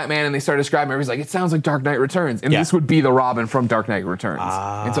Affleck Batman and they started describing, everybody's like, it sounds like Dark Knight Returns, and Yeah. this would be the Robin from Dark Knight Returns.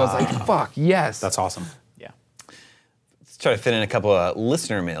 And so it's like, fuck yes. That's awesome. Yeah. Let's try to fit in a couple of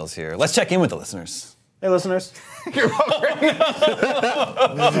listener mails here. Let's check in with the listeners. Hey, listeners. Was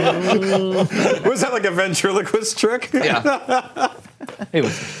that like a ventriloquist trick? Yeah. Hey,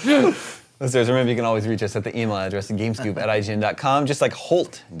 listen. Listeners, remember you can always reach us at the email address gamescoop@ign.com, just like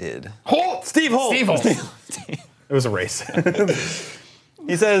Holt did. Holt. Steve Holt. Steve Holt. It was a race.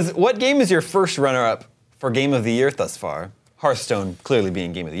 He says, what game is your first runner-up for Game of the Year thus far? Hearthstone clearly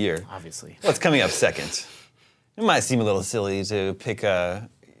being Game of the Year. Obviously. What's coming up second? It might seem a little silly to pick a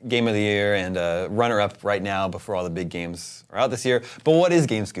Game of the Year and a runner-up right now before all the big games are out this year, but what is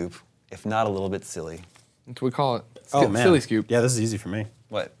Game Scoop, if not a little bit silly? That's what we call it. Oh, man. Silly scoop. Yeah, this is easy for me.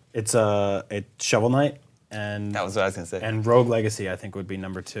 What? It's Shovel Knight and That was what I was going to say. and Rogue Legacy, I think, would be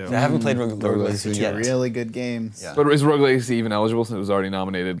number 2. I haven't played Rogue Legacy Two yet. really good games. Yeah. But is Rogue Legacy even eligible since it was already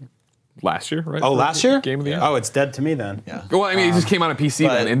nominated last year, right? Oh, For last year? Game of the Year? Oh, it's dead to me then. Yeah. Well, I mean, it just came out on PC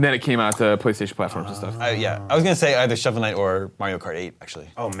but- then, and then it came out to PlayStation platforms and stuff. Yeah, I was going to say either Shovel Knight or Mario Kart 8, actually.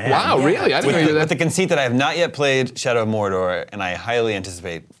 Oh, man. Wow, Yeah. really? I didn't know you With did the that. conceit that I have not yet played Shadow of Mordor, and I highly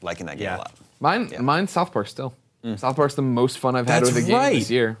anticipate liking that game Yeah. a lot. Mine's South Park still. South Park's the most fun I've had That's with a game right. this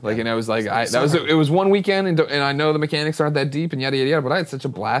year. Like, and I was like, it was one weekend, and I know the mechanics aren't that deep, and yada yada yada. But I had such a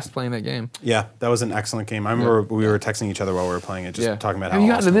blast playing that game. Yeah, that was an excellent game. I remember we were texting each other while we were playing it, just Yeah. talking about Have how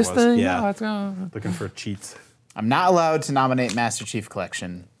you gotten awesome to this it was. thing? Yeah, No, let's go. looking for cheats. I'm not allowed to nominate Master Chief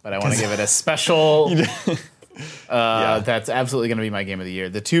Collection, but I want to give it a special. That's absolutely going to be my game of the year.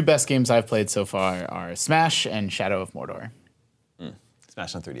 The 2 best games I've played so far are Smash and Shadow of Mordor.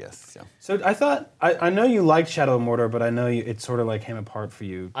 Smash on 3DS, yeah. So I thought I know you liked Shadow of Mordor, but I know it sort of like came apart for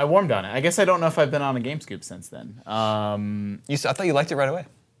you. I warmed on it. I guess I don't know if I've been on a Game Scoop since then. I thought you liked it right away.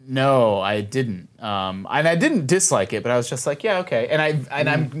 No, I didn't. And I didn't dislike it, but I was just like, yeah, okay. And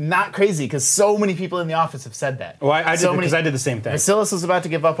I'm not crazy because so many people in the office have said that. Well, I did So because many- I did the same thing. Bacillus was about to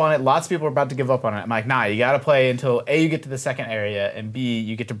give up on it. Lots of people were about to give up on it. I'm like, nah, you got to play until A, you get to the second area, and B,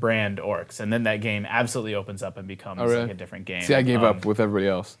 you get to brand orcs. And then that game absolutely opens up and becomes really? like a different game. See, I gave up with everybody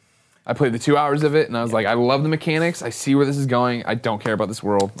else. I played the 2 hours of it, and I was like, I love the mechanics. I see where this is going. I don't care about this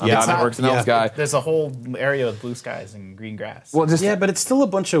world. I'm Yeah, not it's an not- Orcs and Elves guy. There's a whole area with blue skies and green grass. Well, just Yeah, but it's still a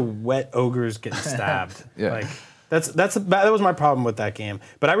bunch of wet ogres getting stabbed. Yeah. Like that was my problem with that game.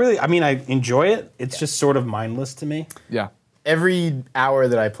 But I enjoy it. It's just sort of mindless to me. yeah. Every hour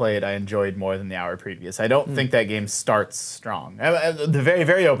that I played, I enjoyed more than the hour previous. I don't think that game starts strong. The very,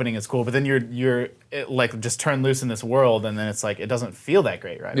 very opening is cool, but then you're like just turned loose in this world, and then it's like it doesn't feel that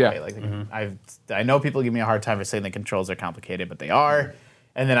great right Yeah. away. Like I know people give me a hard time for saying the controls are complicated, but they are.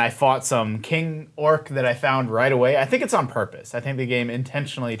 And then I fought some king orc that I found right away. I think it's on purpose. I think the game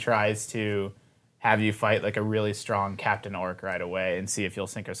intentionally tries to have you fight like a really strong captain orc right away and see if you'll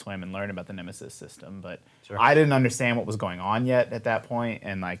sink or swim and learn about the nemesis system. But I didn't understand what was going on yet at that point,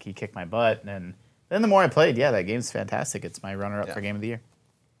 and like he kicked my butt, and Then the more I played, that game's fantastic. It's my runner-up for Game of the Year.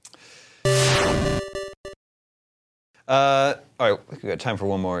 All right, we got time for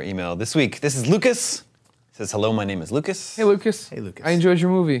one more email this week. This is Lucas. He says, "Hello, my name is Lucas." Hey, Lucas. Hey, Lucas. I enjoyed your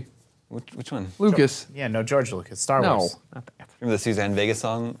movie. Which one? Lucas. Yeah, no George Lucas. Star No. Wars. Not that. Remember the Suzanne Vega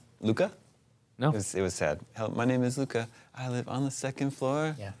song, Luca? No. It was sad. Hello, my name is Luca. I live on the second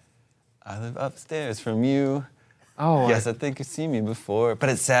floor. Yeah. I live upstairs from you. Oh, Yes, I think you've seen me before. But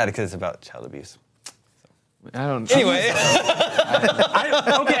it's sad because it's about child abuse. I don't. Anyway,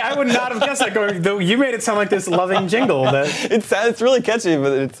 I would not have guessed that. Going, though you made it sound like this loving jingle that, it's sad. It's really catchy,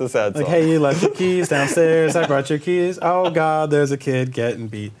 but it's a sad song. like, hey, you left your keys downstairs. I brought your keys. Oh God, there's a kid getting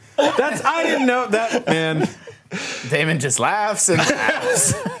beat. I didn't know that, man. Damon just laughs and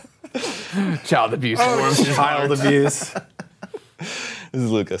laughs. Child abuse. Child abuse. This is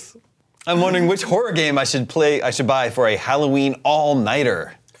Lucas. I'm wondering which horror game I should buy for a Halloween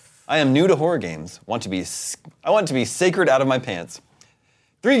all-nighter. I am new to horror games. I want to be sacred out of my pants.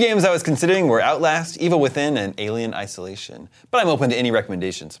 3 games I was considering were Outlast, Evil Within, and Alien Isolation. But I'm open to any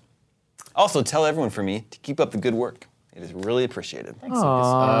recommendations. Also, tell everyone for me to keep up the good work. It is really appreciated. Thanks,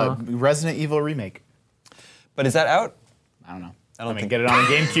 Lucas. Resident Evil remake. But is that out? I don't know. I don't think- get it on the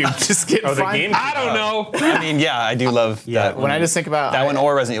GameCube. Just get the fine. GameCube. I don't know. I mean, yeah, I do love that one. When I just think about that one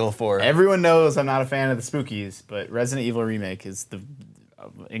or Resident Evil 4. everyone knows I'm not a fan of the spookies, but Resident Evil remake is the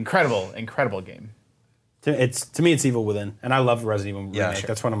incredible game. To me, it's Evil Within, and I love Resident Evil Yeah, Remake. sure.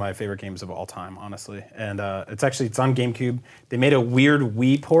 That's one of my favorite games of all time, honestly. And it's on GameCube. They made a weird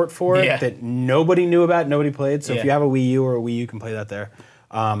Wii port for it Yeah. that nobody knew about, nobody played. So if Yeah. you have a Wii U or a Wii, you can play that there.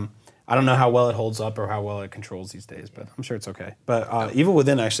 I don't know how well it holds up or how well it controls these days, but I'm sure it's okay. But Evil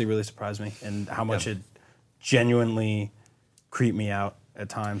Within actually really surprised me and how much it genuinely creeped me out at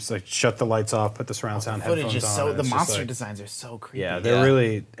times. Like shut the lights off, put the surround sound Footage headphones is on. so and the it's just monster like- designs are so creepy. Yeah, they're Yeah.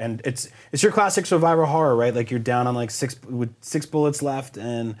 really, and it's your classic survival horror, right? Like you're down on like 6 bullets left,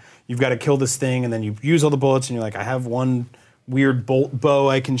 and you've got to kill this thing, and then you use all the bullets, and you're like, I have one weird bow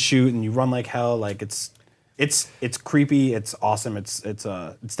I can shoot, and you run like hell. Like it's creepy, it's awesome, it's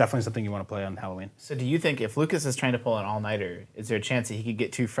definitely something you want to play on Halloween. So do you think if Lucas is trying to pull an all-nighter, is there a chance that he could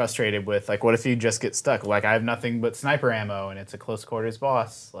get too frustrated with, like, what if you just get stuck? Like, I have nothing but sniper ammo, and it's a close quarters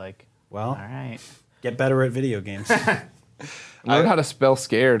boss. Like, Well, all right. get better at video games. Learn how to spell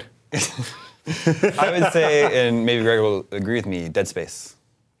scared. I would say, and maybe Greg will agree with me, Dead Space.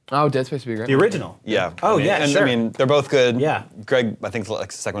 Oh, Dead Space would be great. The original. Yeah. Oh, I mean, yeah, and, sure. I mean, they're both good. Yeah. Greg, I think,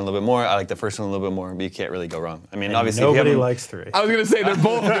 likes the second one a little bit more. I like the first one a little bit more, but you can't really go wrong. I mean, obviously, if you Nobody haven't- likes 3. I was gonna say they're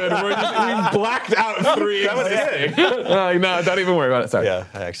both good. We blacked out 3. That was it. No, don't even worry about it. Sorry. Yeah,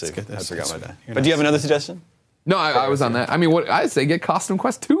 I actually had That's- forgot about that. you're But do you nice. have another suggestion? No, I was on that. I mean, what I'd say get Costume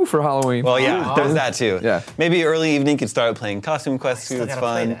Quest 2 for Halloween. Well, yeah, there's that too. Yeah. Maybe early evening could start playing Costume Quest 2. still It's gotta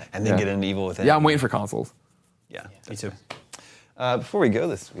play fun, that. and then Yeah. get into Evil Within. Yeah, I'm waiting for consoles. Yeah. Me too. Before we go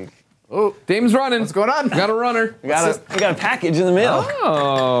this week, Oh, Dame's running. what's going on? Got a runner. we got a package in the mail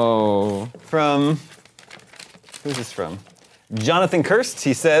Oh. from. Who's this from? Jonathan Kirst.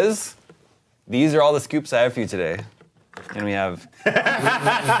 He says, "These are all the scoops I have for you today." And we have a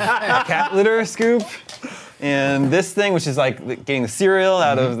cat litter scoop, and this thing, which is like getting the cereal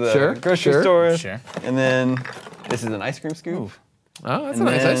out of the Sure, grocery sure. store. Sure. And then this is an ice cream scoop. Oh, that's And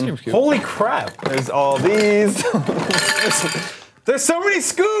a nice then- ice cream scoop. Holy crap! There's all these. There's so many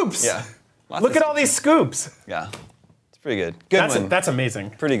scoops. Yeah. Lots Look of at all these scoops. Yeah. It's pretty good. Good one. That's amazing.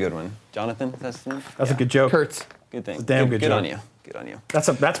 Pretty good one. Jonathan, that's That's a good joke. Kurtz. good thing. a damn good Good on joke. you. Good on you.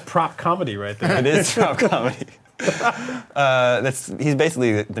 That's prop comedy right there. It is from comedy. He's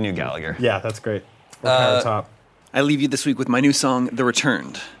basically the new Gallagher. Yeah, that's great. Power top. I leave you this week with my new song, The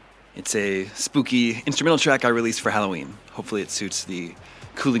Returned. It's a spooky instrumental track I released for Halloween. Hopefully it suits the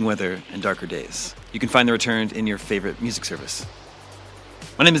cooling weather and darker days. You can find The Returned in your favorite music service.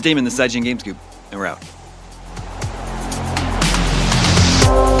 My name is Damon, this is IGN Game Scoop, and we're out.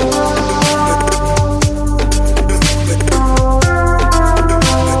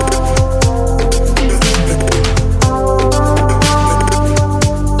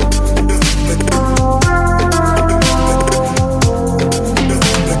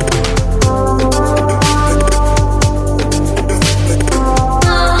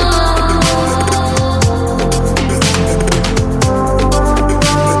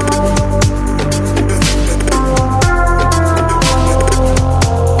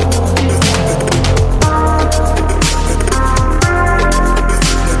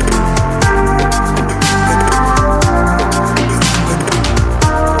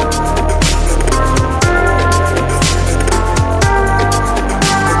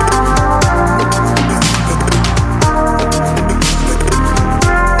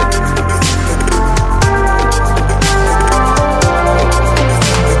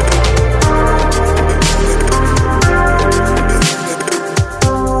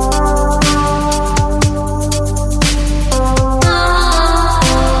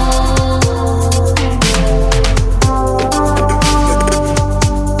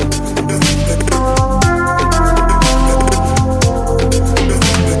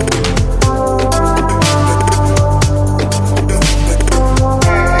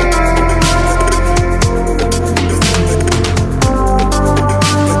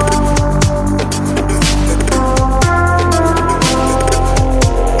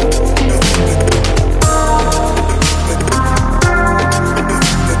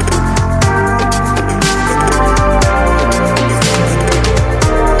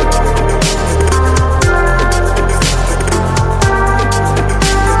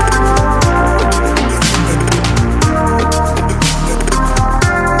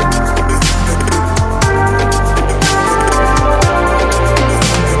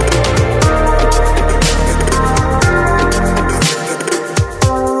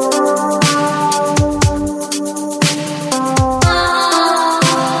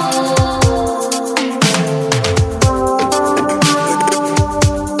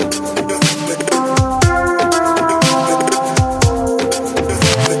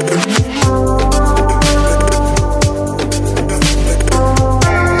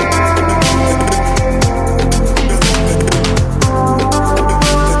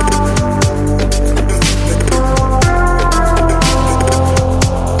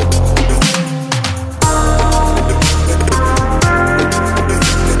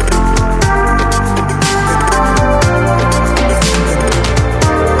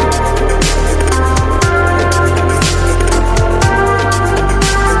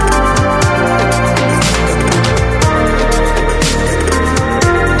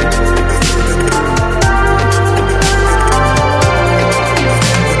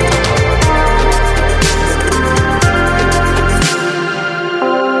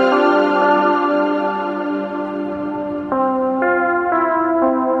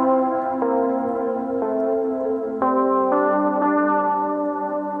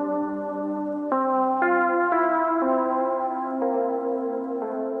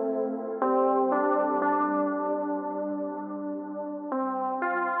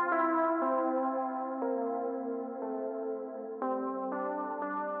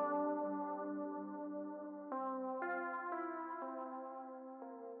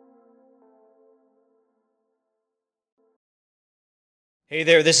 Hey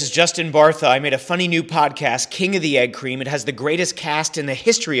there, this is Justin Bartha. I made a funny new podcast, King of the Egg Cream. It has the greatest cast in the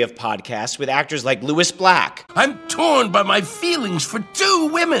history of podcasts with actors like Louis Black, I'm torn by my feelings for two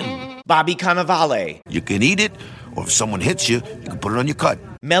women. Bobby Cannavale, You can eat it, or if someone hits you, you can put it on your cut.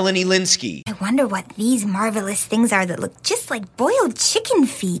 Melanie Linsky, I wonder what these marvelous things are that look just like boiled chicken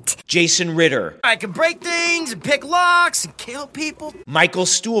feet. Jason Ritter, I can break things and pick locks and kill people. Michael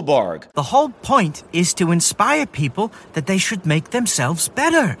Stuhlbarg, The whole point is to inspire people that they should make themselves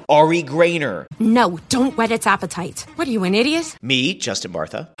better. Ari Grainer, No, don't whet its appetite. What are you, an idiot? me, Justin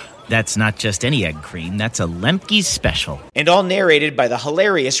Bartha, That's not just any egg cream, that's a Lemke's special. and all narrated by the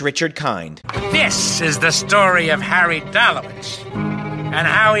hilarious Richard Kind. This is the story of Harry Dalowitz and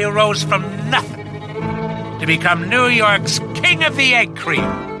how he rose from nothing to become New York's King of the Egg Cream.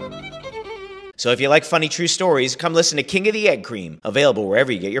 So if you like funny true stories, come listen to King of the Egg Cream, available wherever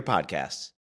you get your podcasts.